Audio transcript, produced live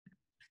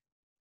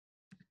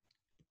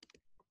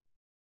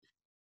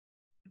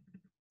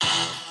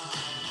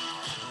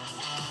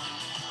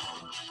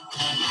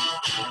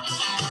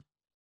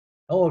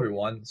Hello,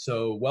 everyone.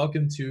 So,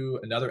 welcome to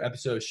another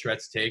episode of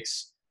Shred's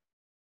Takes.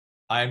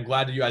 I'm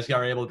glad that you guys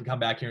are able to come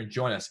back here and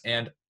join us.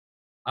 And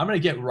I'm going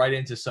to get right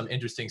into some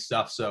interesting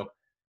stuff. So,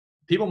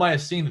 people might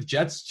have seen the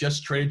Jets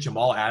just traded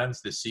Jamal Adams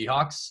to the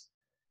Seahawks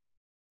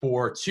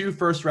for 2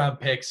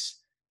 first-round picks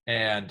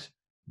and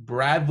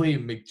Bradley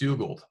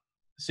McDougald,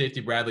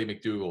 safety Bradley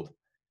McDougald.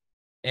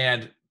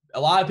 And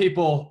a lot of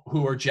people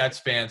who are Jets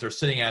fans are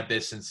sitting at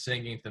this and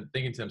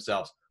thinking to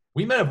themselves,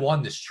 we might have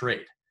won this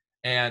trade.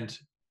 And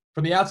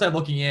from the outside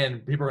looking in,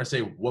 people are going to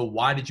say, well,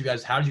 how did you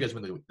guys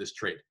win this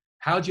trade?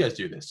 How did you guys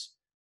do this?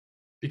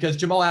 Because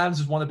Jamal Adams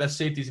is one of the best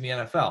safeties in the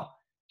NFL,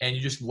 and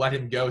you just let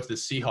him go to the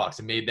Seahawks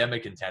and made them a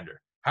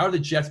contender. How are the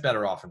Jets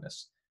better off from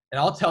this?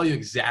 And I'll tell you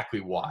exactly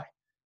why.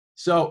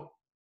 So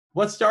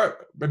let's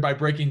start by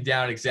breaking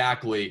down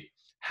exactly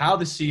how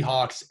the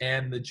Seahawks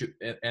and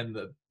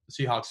the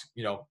Seahawks,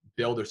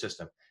 build their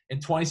system. In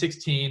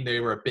 2016,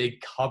 they were a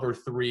big cover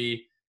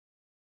 3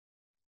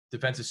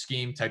 defensive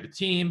scheme type of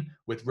team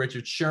with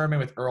Richard Sherman,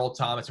 with Earl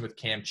Thomas, and with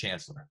Cam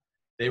Chancellor.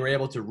 They were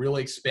able to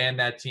really expand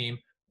that team,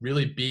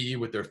 really beat you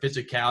with their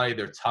physicality,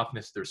 their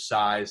toughness, their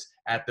size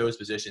at those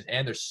positions,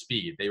 and their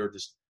speed. They were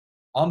just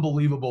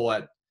unbelievable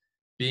at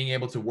being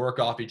able to work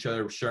off each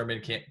other.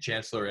 Sherman,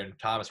 Chancellor, and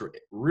Thomas were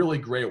really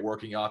great at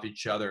working off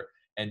each other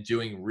and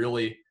doing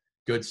really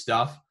good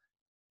stuff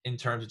in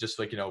terms of just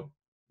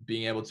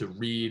being able to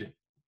read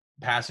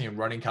passing and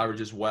running coverage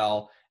as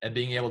well, and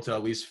being able to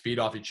at least feed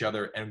off each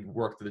other and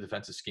work the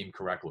defensive scheme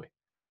correctly.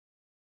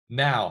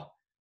 Now,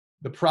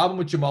 the problem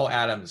with Jamal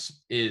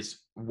Adams is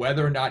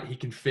whether or not he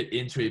can fit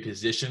into a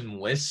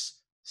positionless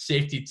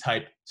safety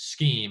type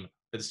scheme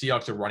that the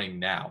Seahawks are running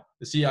now.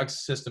 The Seahawks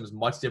system is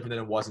much different than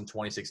it was in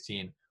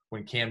 2016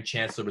 when Cam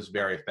Chancellor was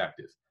very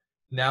effective.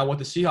 Now, what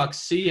the Seahawks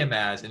see him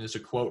as, and there's a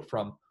quote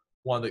from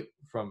one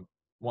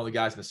of the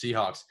guys in the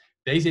Seahawks,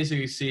 they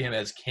basically see him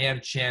as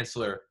Cam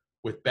Chancellor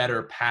with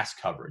better pass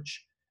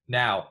coverage.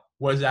 Now,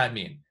 what does that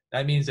mean?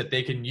 That means that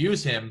they can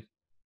use him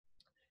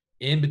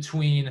in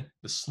between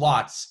the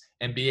slots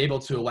and be able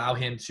to allow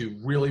him to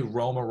really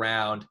roam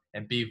around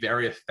and be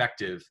very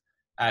effective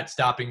at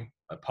stopping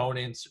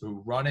opponents who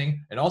are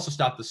running, and also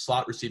stop the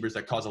slot receivers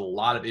that cause a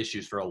lot of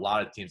issues for a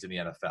lot of teams in the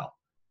NFL.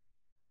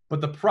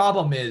 But the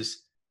problem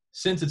is,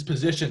 since it's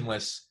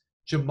positionless,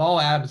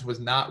 Jamal Adams was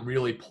not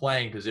really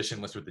playing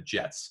positionless with the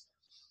Jets.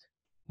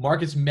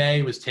 Marcus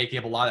May was taking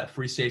up a lot of that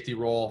free safety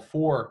role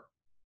for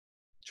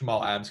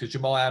Jamal Adams, because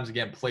Jamal Adams,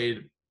 again,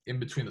 played in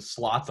between the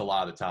slots a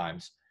lot of the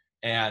times.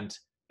 And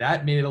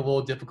that made it a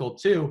little difficult,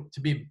 too,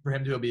 for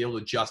him to be able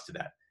to adjust to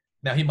that.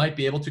 Now, he might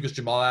be able to because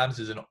Jamal Adams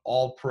is an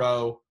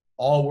all-pro,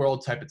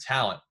 all-world type of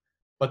talent.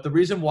 But the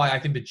reason why I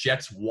think the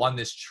Jets won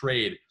this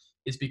trade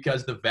is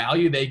because the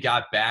value they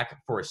got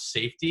back for a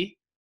safety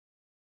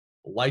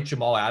like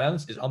Jamal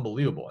Adams is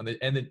unbelievable.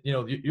 And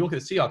you look at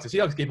the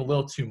Seahawks gave a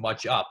little too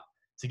much up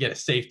to get a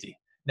safety.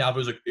 Now,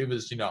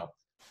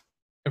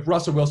 if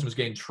Russell Wilson was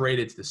getting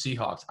traded to the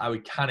Seahawks, I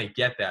would kind of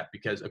get that,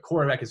 because a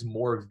quarterback is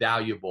more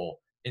valuable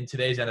in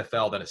today's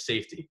NFL than a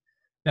safety.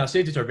 Now,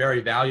 safeties are very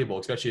valuable,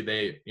 especially if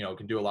they,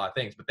 can do a lot of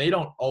things, but they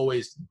don't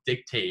always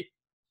dictate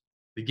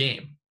the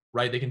game,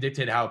 right? They can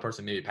dictate how a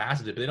person maybe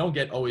passes it, but they don't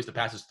get always the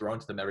passes thrown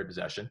to them every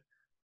possession.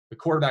 The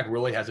quarterback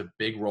really has a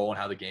big role in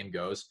how the game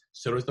goes.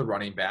 So does the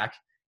running back.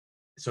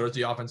 So does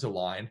the offensive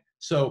line.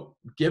 So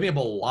giving up a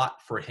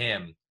lot for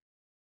him,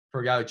 for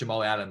a guy like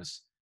Jamal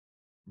Adams,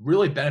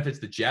 really benefits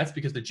the Jets,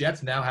 because the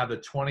Jets now have the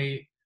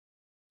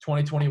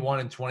 2021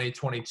 and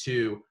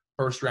 2022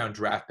 first-round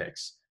draft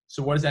picks.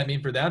 So what does that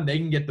mean for them? They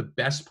can get the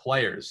best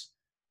players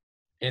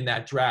in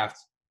that draft,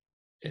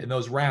 in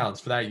those rounds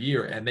for that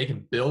year, and they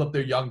can build up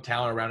their young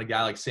talent around a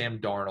guy like Sam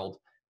Darnold,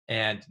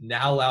 and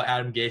now allow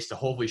Adam Gase to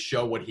hopefully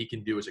show what he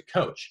can do as a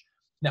coach.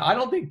 Now, I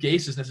don't think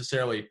Gase is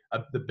necessarily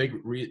the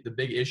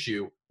big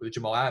issue with the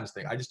Jamal Adams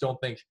thing. I just don't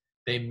think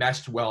they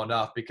meshed well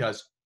enough,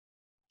 because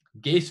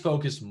Gase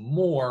focused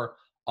more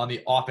on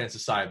the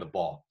offensive side of the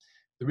ball.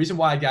 The reason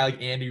why a guy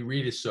like Andy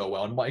Reid is so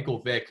well, and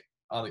Michael Vick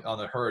on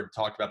the Herd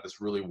talked about this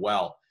really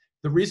well,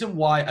 the reason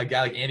why a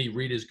guy like Andy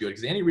Reid is good,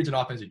 because Andy Reid's an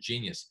offensive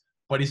genius,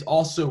 but he's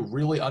also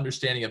really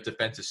understanding of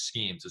defensive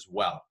schemes as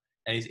well.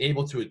 And he's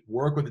able to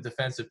work with the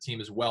defensive team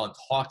as well and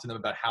talk to them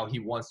about how he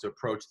wants to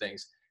approach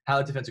things, how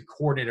the defensive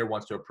coordinator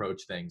wants to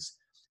approach things.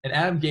 And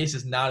Adam Gase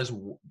is not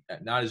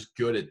as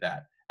good at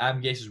that.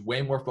 Adam Gase is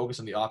way more focused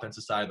on the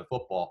offensive side of the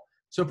football.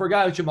 So for a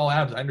guy like Jamal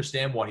Adams, I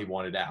understand why he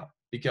wanted out,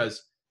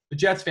 because the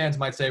Jets fans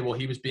might say, well,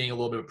 he was being a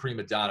little bit of a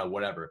prima donna,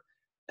 whatever.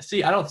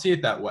 See, I don't see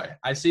it that way.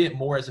 I see it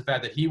more as the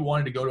fact that he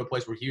wanted to go to a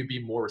place where he would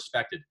be more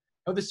respected.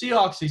 Now, with the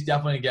Seahawks, he's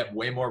definitely going to get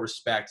way more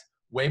respect,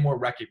 way more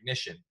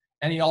recognition,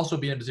 and he also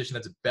be in a position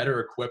that's better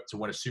equipped to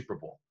win a Super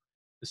Bowl.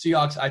 The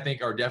Seahawks, I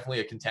think, are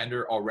definitely a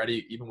contender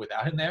already, even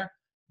without him there.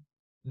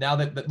 Now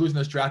that losing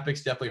those draft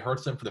picks definitely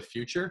hurts them for the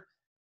future,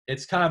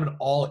 it's kind of an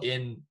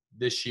all-in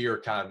this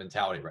year kind of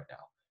mentality right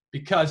now,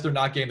 because they're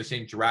not getting the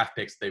same draft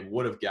picks they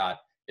would have got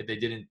if they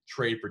didn't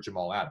trade for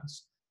Jamal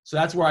Adams. So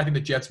that's where I think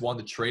the Jets won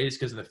the trade, is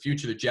because in the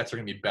future, the Jets are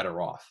going to be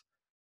better off.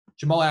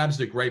 Jamal Adams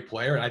is a great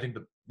player, and I think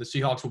the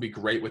Seahawks will be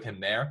great with him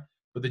there.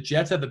 but the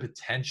Jets have the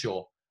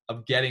potential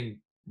of getting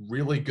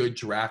really good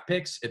draft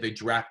picks if they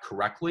draft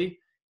correctly,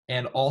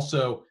 and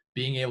also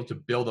being able to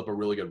build up a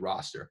really good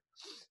roster.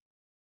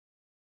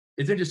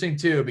 It's interesting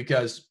too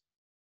because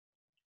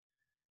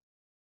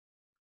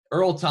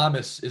Earl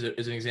Thomas is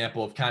an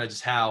example of kind of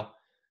just how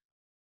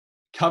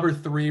cover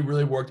three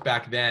really worked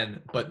back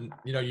then, but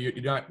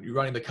you're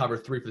running the cover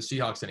three for the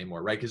Seahawks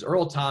anymore, right? Because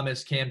Earl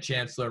Thomas, Cam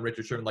Chancellor, and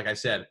Richard Sherman, like I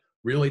said,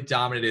 really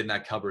dominated in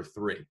that cover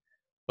three.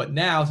 But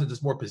now, since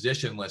it's more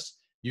positionless,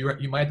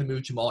 you might have to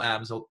move Jamal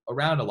Adams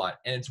around a lot.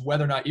 And it's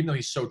whether or not, even though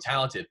he's so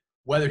talented,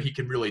 whether he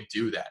can really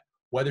do that,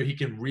 whether he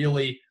can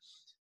really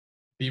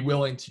be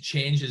willing to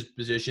change his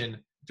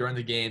position during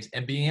the games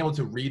and being able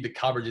to read the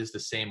coverages the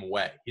same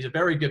way. He's a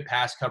very good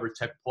pass coverage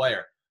type of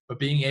player, but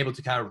being able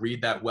to kind of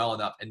read that well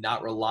enough and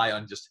not rely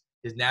on just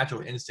his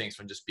natural instincts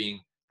from just being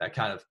that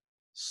kind of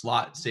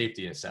slot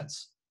safety in a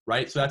sense,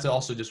 right? So that's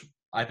also just,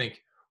 I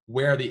think,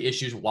 where the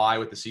issues lie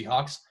with the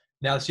Seahawks.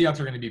 Now, the Seahawks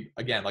are going to be,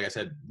 again, like I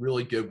said,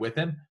 really good with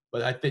him,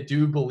 but I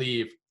do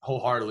believe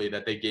wholeheartedly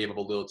that they gave up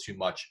a little too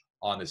much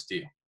on this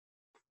deal.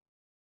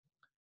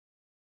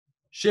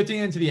 Shifting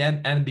into the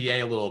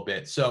NBA a little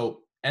bit. So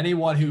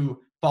anyone who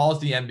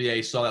follows the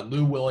NBA saw that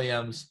Lou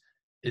Williams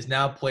is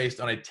now placed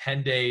on a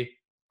 10-day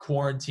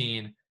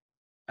quarantine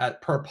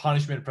per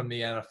punishment from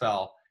the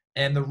NFL.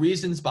 And the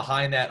reasons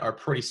behind that are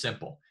pretty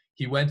simple.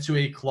 He went to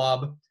a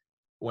club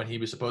when he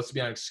was supposed to be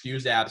on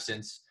excused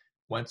absence,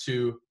 went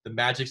to the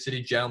Magic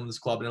City Gentlemen's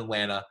Club in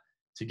Atlanta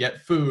to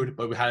get food,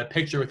 but we had a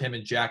picture with him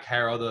and Jack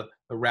Harrow, the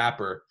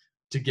rapper,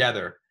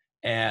 together.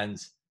 And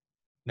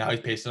now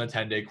he's placed on a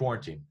 10-day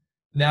quarantine.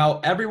 Now,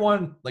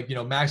 everyone, like,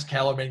 Max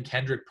Kellerman,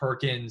 Kendrick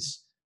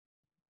Perkins,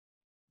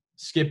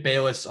 Skip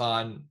Bayless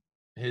on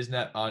his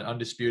net on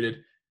Undisputed,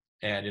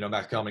 and,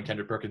 Max Kellerman,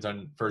 Kendrick Perkins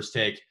on First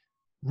Take,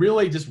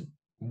 really just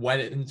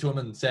went into him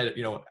and said,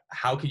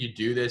 how could you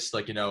do this?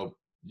 Like,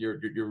 you're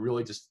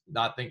really just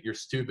you're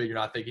stupid. You're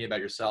not thinking about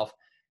yourself.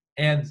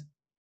 And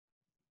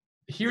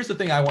here's the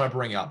thing I want to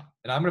bring up,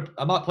 and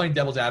I'm not playing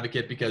devil's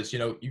advocate because,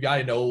 you got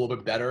to know a little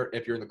bit better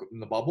if you're in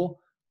the bubble.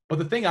 But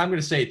the thing I'm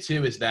going to say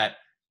too is that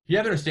you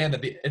have to understand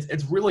that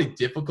it's really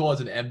difficult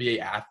as an NBA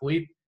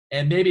athlete,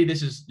 and maybe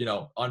this is,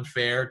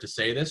 unfair to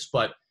say this,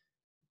 but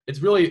it's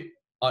really,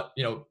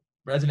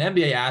 as an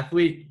NBA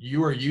athlete,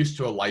 you are used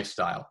to a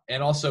lifestyle.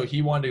 And also,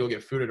 he wanted to go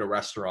get food at a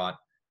restaurant,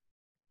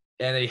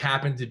 and he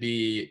happened to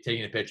be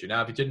taking a picture.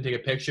 Now, if he didn't take a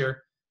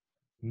picture,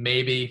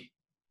 maybe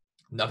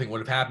nothing would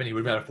have happened. He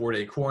would have had a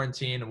 4-day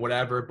quarantine,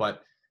 whatever.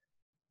 But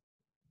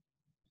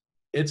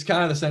it's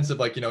kind of the sense of,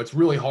 like, it's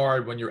really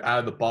hard when you're out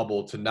of the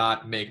bubble to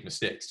not make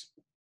mistakes.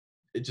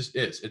 It just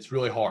is. It's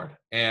really hard.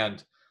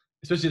 And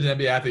especially as an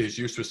NBA athlete who's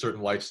used to a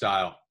certain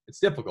lifestyle, it's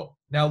difficult.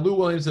 Now, Lou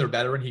Williams is a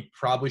veteran. He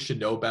probably should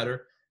know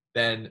better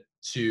than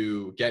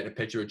to get a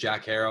picture of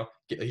Jack Harrow.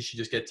 He should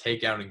just get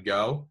takeout and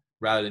go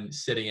rather than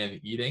sitting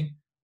and eating.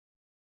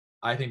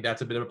 I think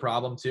that's a bit of a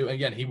problem too. And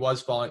again, he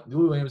was falling.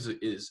 Lou Williams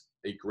is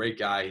a great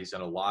guy. He's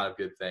done a lot of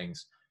good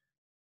things,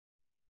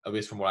 at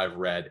least from what I've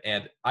read.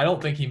 And I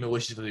don't think he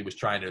maliciously was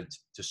trying to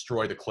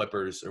destroy the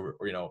Clippers or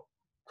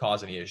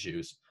cause any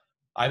issues.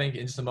 I think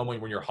in just a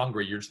moment when you're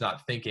hungry, you're just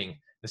not thinking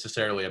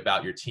necessarily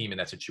about your team in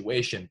that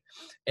situation.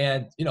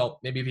 And,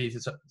 maybe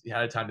if he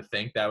had time to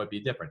think, that would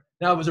be different.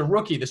 Now, if it was a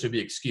rookie, this would be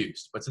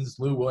excused. But since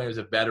Lou Williams is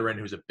a veteran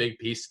who's a big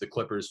piece of the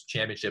Clippers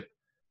championship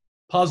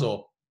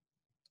puzzle,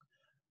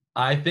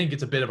 I think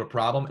it's a bit of a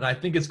problem, and I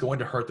think it's going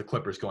to hurt the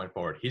Clippers going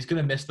forward. He's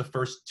going to miss the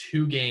first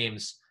 2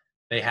 games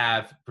they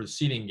have for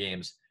seeding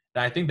games,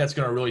 and I think that's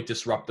going to really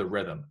disrupt the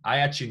rhythm. I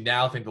actually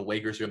now think the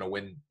Lakers are going to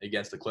win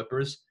against the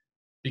Clippers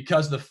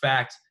because of the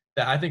fact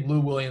that I think if Lou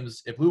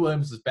Williams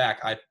is back,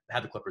 I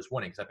had the Clippers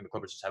winning because I think the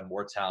Clippers just have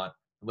more talent.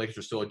 The Lakers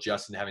are still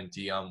adjusting to having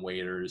Dion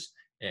Waiters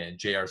and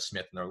J.R.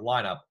 Smith in their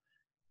lineup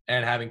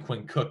and having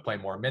Quinn Cook play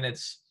more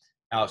minutes,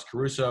 Alex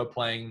Caruso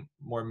playing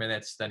more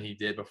minutes than he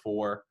did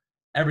before,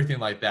 everything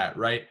like that,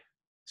 right?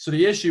 So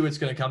the issue it's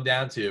going to come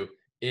down to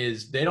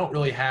is they don't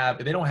have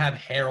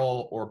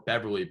Harrell or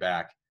Beverly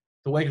back.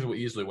 The Lakers will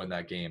easily win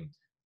that game.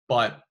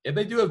 But if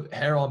they do have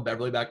Harrell and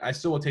Beverly back, I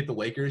still will take the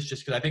Lakers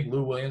just because I think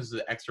Lou Williams is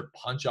the extra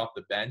punch off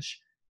the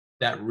bench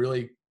that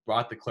really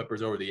brought the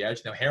Clippers over the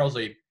edge. Now, Harrell's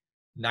a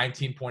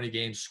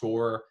 19-point-a-game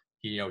scorer.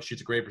 He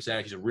shoots a great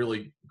percentage. He's a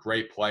really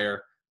great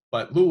player.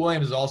 But Lou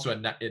Williams is also a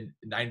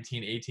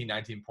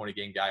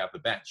 19-point-a-game guy off the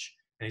bench.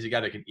 And he's a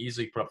guy that can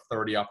easily put up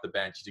 30 off the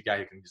bench. He's a guy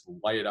who can just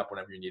light it up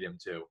whenever you need him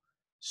to.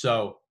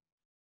 So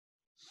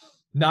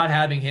not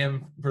having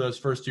him for those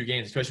first 2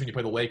 games, especially when you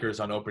play the Lakers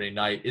on opening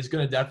night, is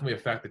going to definitely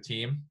affect the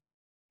team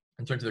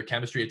in terms of their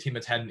chemistry. A team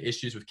that's had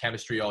issues with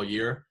chemistry all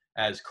year,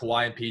 as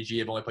Kawhi and PG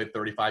have only played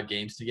 35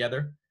 games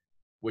together,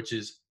 which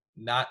is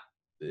not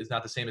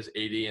the same as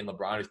AD and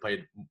LeBron, who's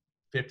played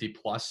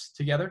 50-plus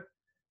together.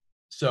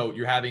 So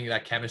you're having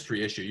that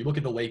chemistry issue. You look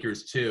at the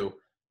Lakers, too.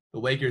 The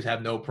Lakers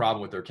have no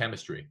problem with their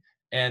chemistry.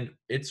 And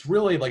it's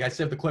really, like I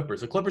said, the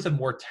Clippers have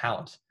more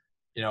talent,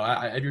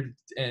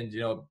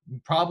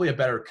 probably a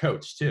better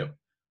coach too.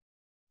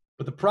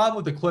 But the problem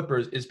with the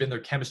Clippers has been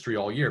their chemistry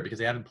all year because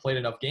they haven't played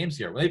enough games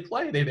here. When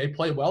they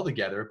play well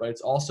together, but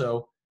it's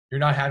also you're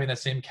not having that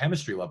same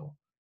chemistry level.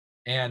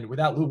 And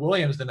without Lou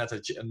Williams, then that's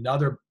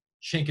another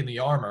chink in the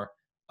armor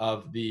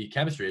of the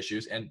chemistry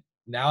issues. And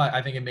now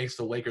I think it makes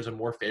the Lakers a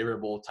more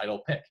favorable title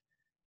pick.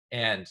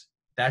 And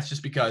that's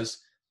just because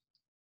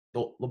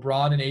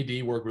LeBron and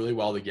AD work really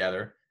well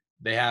together.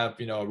 They have,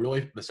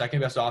 really the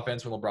second best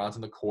offense when LeBron's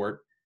in the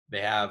court.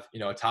 They have,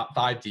 a top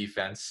 5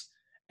 defense.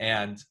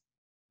 And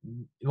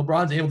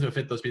LeBron's able to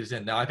fit those pieces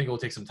in. Now, I think it will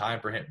take some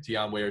time for him,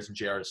 Dion Waiters and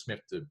J.R.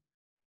 Smith to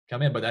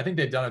come in. But I think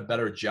they've done a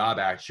better job,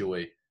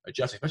 actually,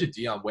 adjusting, especially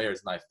Dion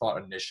Waiters, than I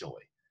thought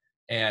initially.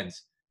 And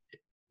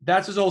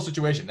that's his whole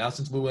situation. Now,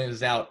 since Lou Williams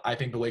is out, I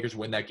think the Lakers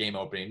win that game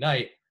opening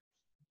night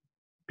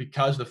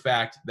because of the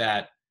fact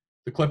that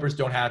the Clippers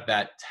don't have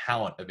that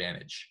talent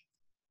advantage.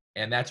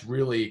 And that's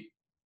really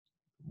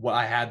what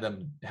I had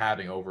them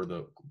having over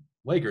the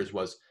Lakers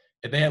was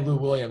if they had Lou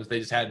Williams,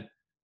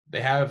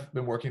 they have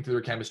been working through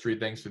their chemistry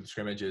things through the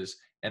scrimmages,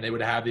 and they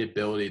would have the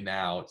ability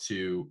now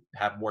to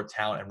have more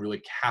talent and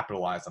really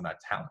capitalize on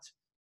that talent.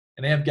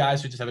 And they have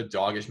guys who just have a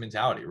doggish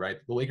mentality, right?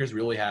 The Lakers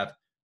really have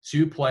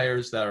 2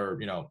 players that are,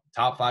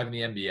 top 5 in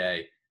the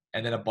NBA,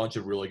 and then a bunch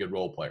of really good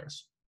role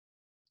players.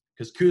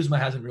 Because Kuzma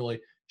hasn't really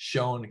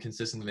shown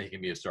consistently that he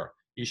can be a star.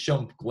 He's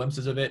shown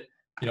glimpses of it.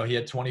 He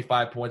had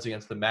 25 points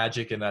against the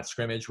Magic in that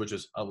scrimmage, which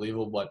was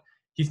unbelievable, but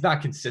he's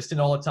not consistent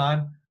all the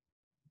time.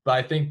 But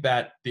I think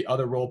that the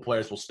other role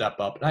players will step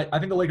up. And I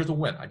think the Lakers will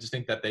win. I just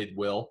think that they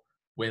will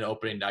win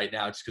opening night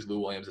now just because Lou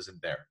Williams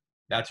isn't there.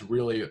 That's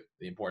really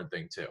the important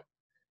thing, too.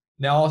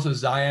 Now, also,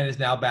 Zion is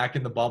now back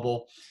in the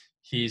bubble.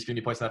 He's going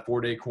to be placed in that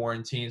 4-day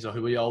quarantine, so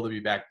he'll be able to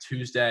be back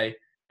Tuesday.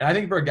 And I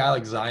think for a guy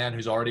like Zion,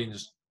 who's already in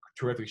just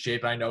terrific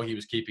shape, and I know he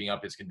was keeping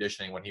up his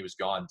conditioning when he was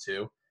gone,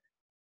 too,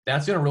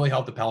 that's going to really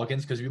help the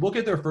Pelicans because if you look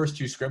at their first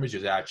 2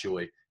 scrimmages,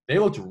 actually, they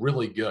looked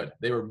really good.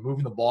 They were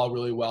moving the ball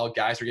really well.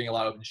 Guys were getting a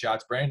lot of open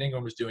shots. Brandon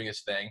Ingram was doing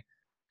his thing.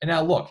 And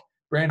now look,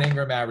 Brandon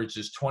Ingram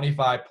averages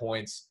 25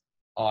 points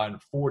on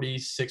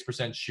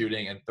 46%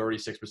 shooting and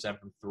 36%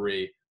 from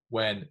 3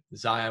 when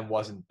Zion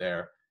wasn't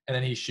there. And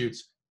then he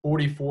shoots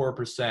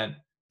 44%,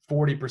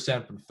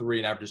 40% from 3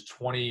 and averages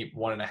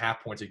 21.5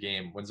 points a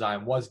game when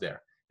Zion was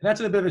there. And that's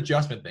a bit of an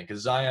adjustment thing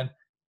because Zion,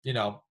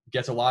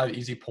 gets a lot of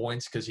easy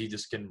points because he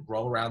just can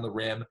roam around the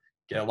rim,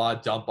 get a lot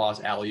of dump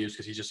offs, alley-oops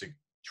because he's just a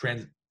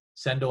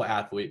transcendental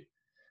athlete.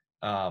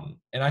 And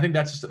I think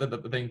that's just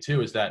the thing,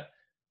 too, is that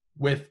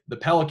with the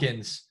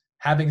Pelicans,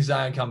 having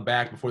Zion come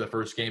back before the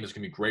first game is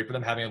going to be great for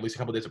them, having at least a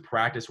couple of days of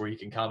practice where he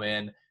can come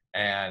in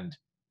and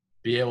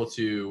be able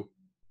to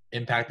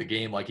impact the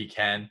game like he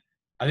can.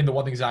 I think the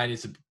one thing Zion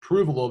needs to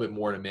prove a little bit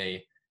more to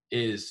me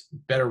is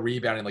better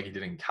rebounding like he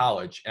did in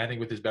college. And I think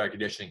with his better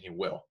conditioning, he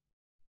will.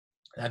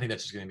 And I think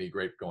that's just going to be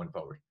great going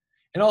forward.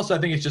 And also, I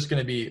think it's just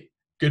going to be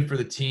good for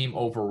the team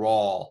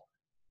overall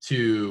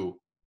to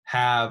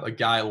have a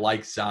guy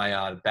like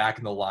Zion back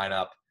in the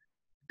lineup,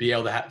 be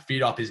able to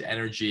feed off his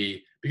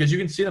energy, because you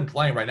can see them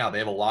playing right now. They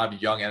have a lot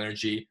of young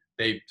energy.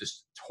 They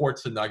just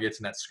torch the Nuggets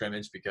in that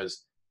scrimmage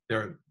because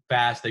they're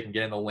fast. They can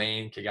get in the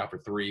lane, kick out for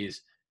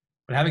threes.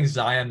 But having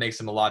Zion makes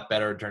them a lot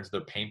better in terms of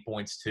their paint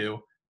points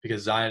too,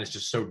 because Zion is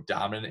just so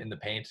dominant in the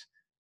paint.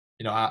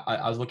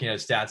 I was looking at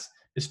his stats.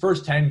 His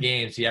first 10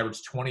 games, he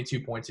averaged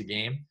 22 points a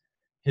game.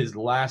 His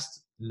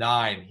last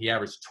 9, he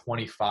averaged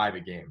 25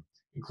 a game,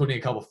 including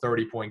a couple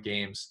 30-point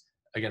games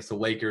against the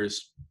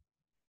Lakers.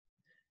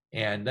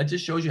 And that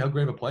just shows you how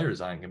great of a player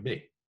Zion can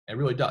be. It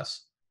really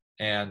does.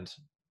 And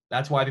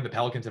that's why I think the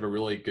Pelicans have a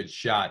really good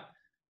shot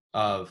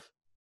of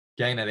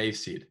getting that 8th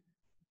seed,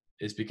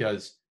 is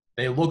because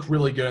they look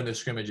really good in their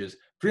scrimmages.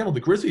 For example, the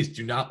Grizzlies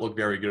do not look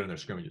very good in their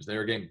scrimmages. They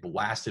are getting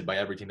blasted by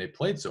every team they've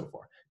played so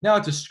far. Now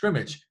it's a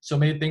scrimmage, so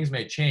things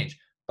may change.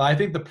 But I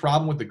think the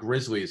problem with the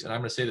Grizzlies, and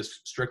I'm going to say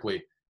this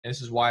strictly, and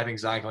this is why I think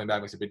Zion coming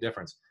back makes a big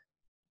difference.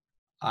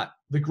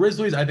 The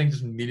Grizzlies, I think,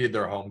 just needed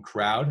their home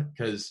crowd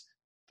because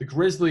the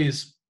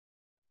Grizzlies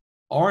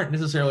aren't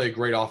necessarily a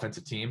great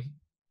offensive team.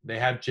 They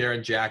have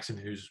Jaren Jackson,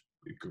 who's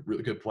a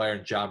really good player,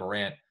 and John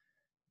Morant.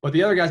 But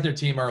the other guys in their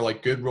team are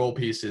like good role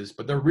pieces,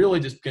 but they're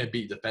really just going to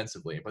beat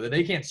defensively. But if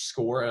they can't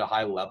score at a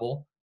high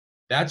level,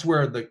 that's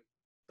where the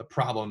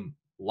problem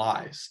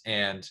lies.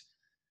 And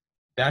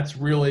that's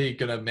really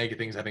going to make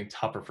things, I think,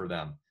 tougher for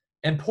them.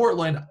 And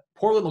Portland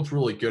looks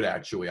really good,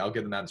 actually. I'll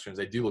give them that in the screens.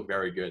 They do look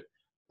very good.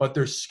 But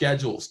their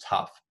schedule's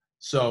tough.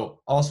 So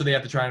also they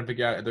have to try and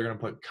figure out if they're going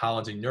to put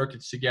Collins and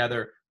Nurkic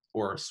together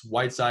or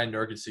Whiteside and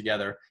Nurkic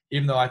together.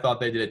 Even though I thought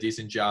they did a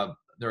decent job,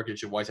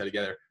 Nurkic and Whiteside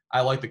together,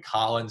 I like the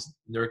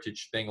Collins-Nurkic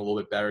thing a little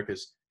bit better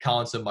because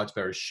Collins is a much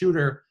better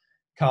shooter.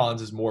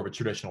 Collins is more of a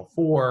traditional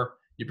 4.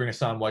 You bring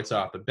Hassan Whiteside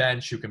off the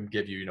bench who can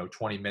give you,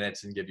 20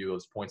 minutes and give you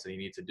those points that you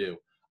need to do.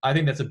 I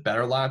think that's a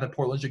better line that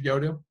Portland should go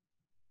to.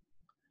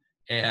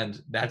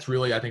 And that's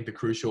really, I think, the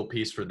crucial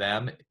piece for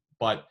them.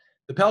 But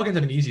the Pelicans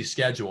have an easy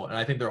schedule, and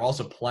I think they're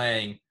also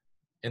playing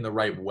in the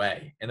right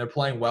way. And they're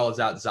playing well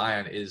without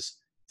Zion is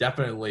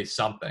definitely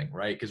something,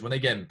 right? Because when they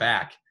get him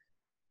back,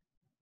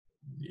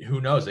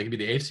 who knows? They could be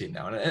the 8th seed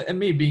now. And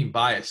me being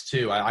biased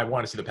too, I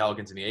want to see the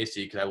Pelicans in the 8th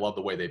seed because I love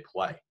the way they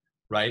play,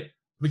 right?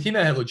 The team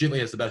that legitimately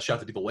has the best shot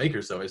to beat the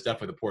Lakers, though, is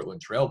definitely the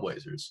Portland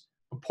Trailblazers.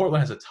 But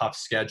Portland has a tough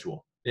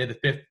schedule. They have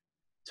the 5th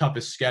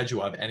toughest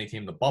schedule of any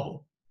team in the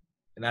bubble.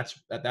 And that's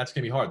going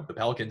to be hard. The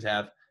Pelicans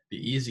have the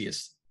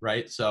easiest,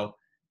 right? So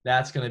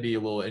that's going to be a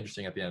little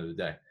interesting at the end of the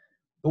day.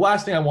 The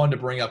last thing I wanted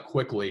to bring up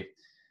quickly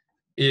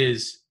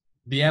is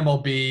the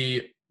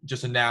MLB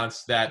just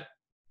announced that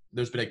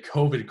there's been a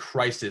COVID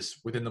crisis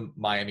within the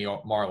Miami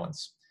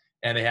Marlins,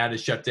 and they had to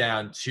shut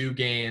down 2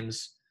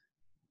 games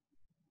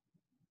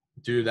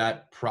due to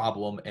that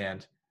problem.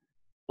 And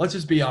let's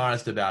just be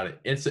honest about it.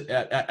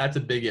 That's a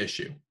big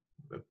issue,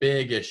 a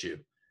big issue.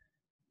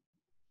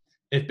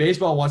 If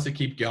baseball wants to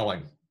keep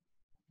going,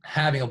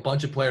 having a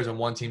bunch of players on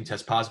one team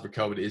test positive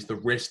for COVID is the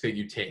risk that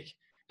you take.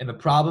 And the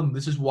problem,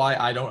 this is why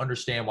I don't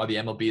understand why the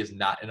MLB is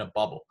not in a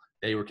bubble.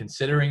 They were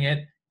considering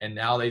it, and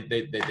now they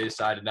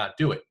decided not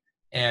to do it.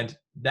 And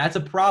that's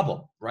a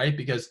problem, right?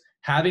 Because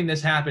having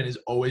this happen is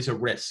always a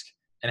risk.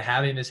 And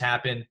having this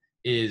happen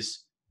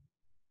is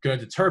going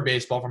to deter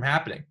baseball from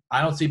happening.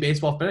 I don't see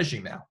baseball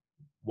finishing now.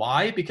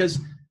 Why? Because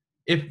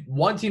if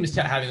one team is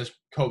having this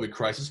COVID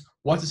crisis,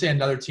 what's to say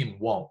another team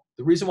won't?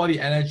 The reason why the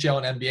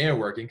NHL and NBA are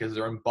working because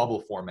they're in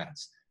bubble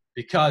formats,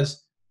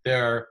 because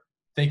they're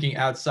thinking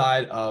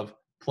outside of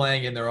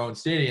playing in their own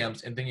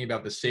stadiums and thinking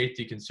about the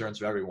safety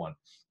concerns of everyone.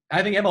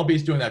 I think MLB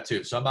is doing that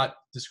too, so I'm not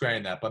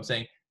discrediting that, but I'm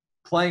saying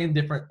playing in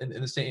different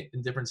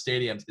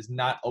stadiums is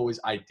not always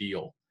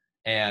ideal.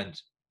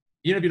 And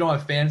even if you don't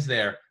have fans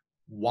there,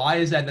 why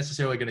is that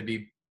necessarily going to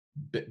be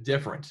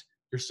different?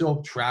 You're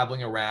still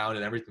traveling around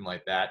and everything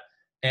like that.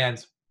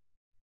 And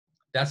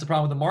that's the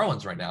problem with the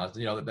Marlins right now.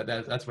 You know,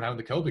 that's what happened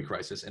with the COVID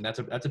crisis, and that's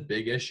a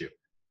big issue,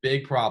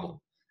 big problem.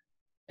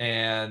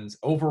 And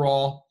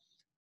overall,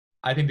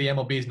 I think the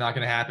MLB is not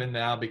going to happen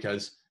now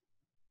because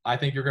I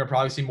think you're going to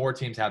probably see more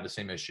teams have the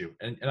same issue.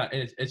 And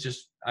it's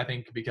just, I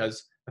think,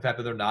 because the fact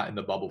that they're not in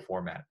the bubble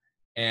format.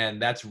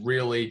 And that's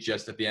really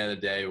just at the end of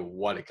the day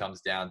what it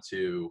comes down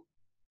to.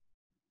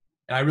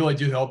 And I really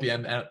do hope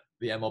the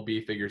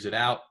MLB figures it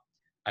out.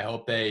 I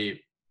hope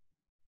they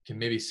can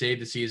maybe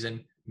save the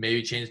season,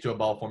 maybe change to a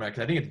bubble format,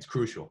 because I think it's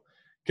crucial.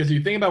 Because if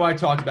you think about what I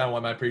talked about in one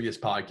of my previous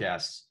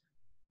podcasts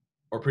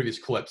or previous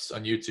clips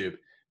on YouTube,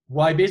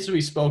 what I basically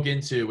spoke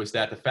into was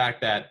that the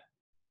fact that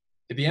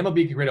if the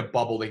MLB can create a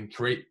bubble, they can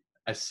create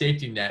a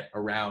safety net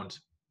around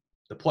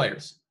the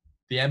players.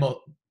 The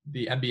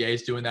NBA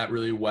is doing that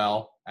really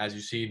well. As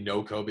you see,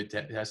 no COVID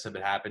tests have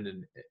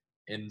happened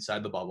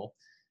inside the bubble.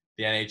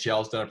 The NHL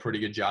has done a pretty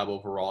good job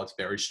overall. It's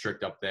very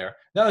strict up there.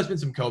 Now there's been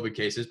some COVID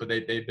cases, but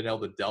they've been able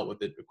to deal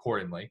with it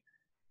accordingly.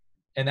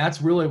 And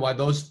that's really why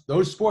those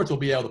sports will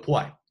be able to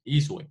play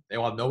easily. They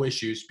will have no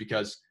issues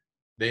because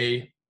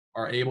they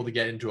are able to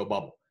get into a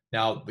bubble.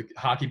 Now, the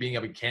hockey being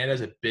up in Canada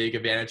is a big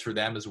advantage for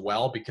them as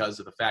well because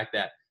of the fact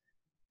that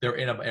they're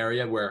in an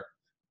area where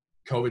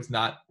COVID's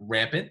not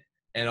rampant,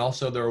 and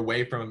also they're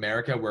away from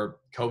America where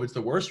COVID's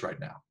the worst right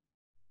now.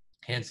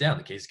 Hands down,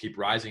 the cases keep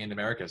rising in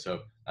America, so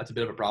that's a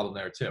bit of a problem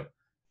there too.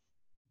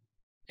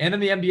 And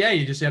in the NBA,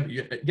 you just have,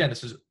 again,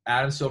 this is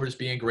Adam Silver just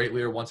being a great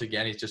leader once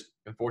again. He's just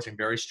enforcing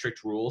very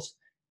strict rules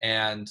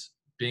and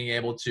being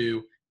able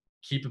to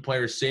keep the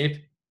players safe,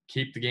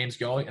 keep the games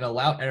going, and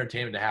allow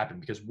entertainment to happen.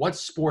 Because what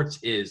sports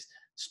is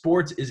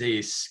a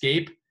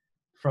escape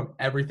from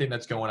everything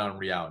that's going on in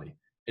reality.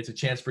 It's a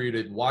chance for you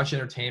to watch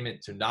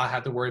entertainment, to not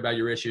have to worry about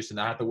your issues, to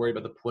not have to worry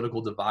about the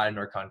political divide in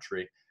our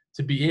country,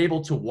 to be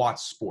able to watch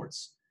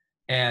sports.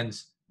 And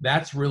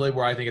that's really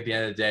where I think at the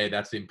end of the day,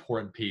 that's the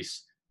important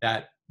piece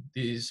that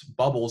these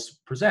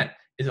bubbles present,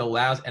 is it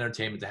allows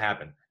entertainment to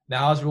happen.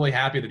 Now, I was really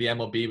happy that the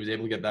MLB was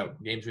able to get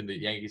that game between the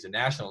Yankees and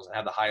Nationals and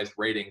have the highest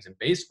ratings in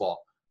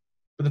baseball.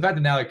 But the fact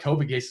that now the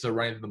COVID cases are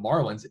running through the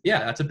Marlins, yeah,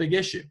 that's a big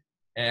issue.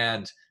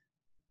 And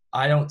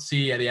I don't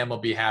see the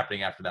MLB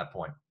happening after that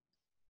point.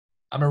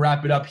 I'm going to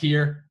wrap it up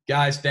here.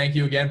 Guys, thank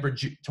you again for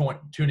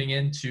tuning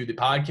in to the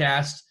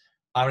podcast.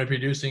 I'm going to be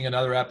producing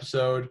another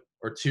episode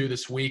or two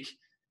this week.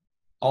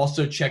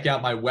 Also, check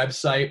out my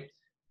website.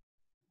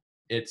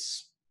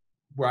 It's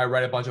where I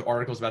write a bunch of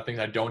articles about things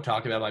I don't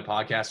talk about in my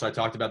podcast. So I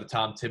talked about the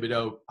Tom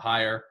Thibodeau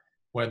hire,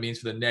 what it means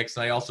for the Knicks.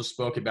 And I also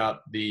spoke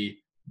about the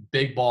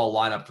big ball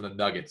lineup for the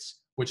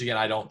Nuggets, which, again,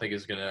 I don't think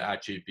is going to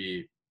actually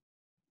be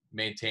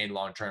maintained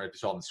long-term if you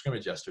saw in the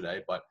scrimmage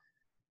yesterday. But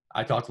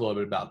I talked a little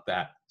bit about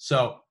that.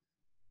 So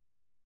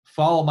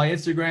follow my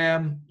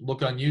Instagram.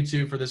 Look on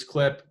YouTube for this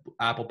clip,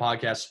 Apple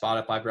Podcasts,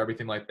 Spotify for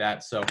everything like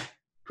that. So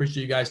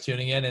appreciate you guys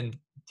tuning in, and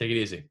take it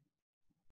easy.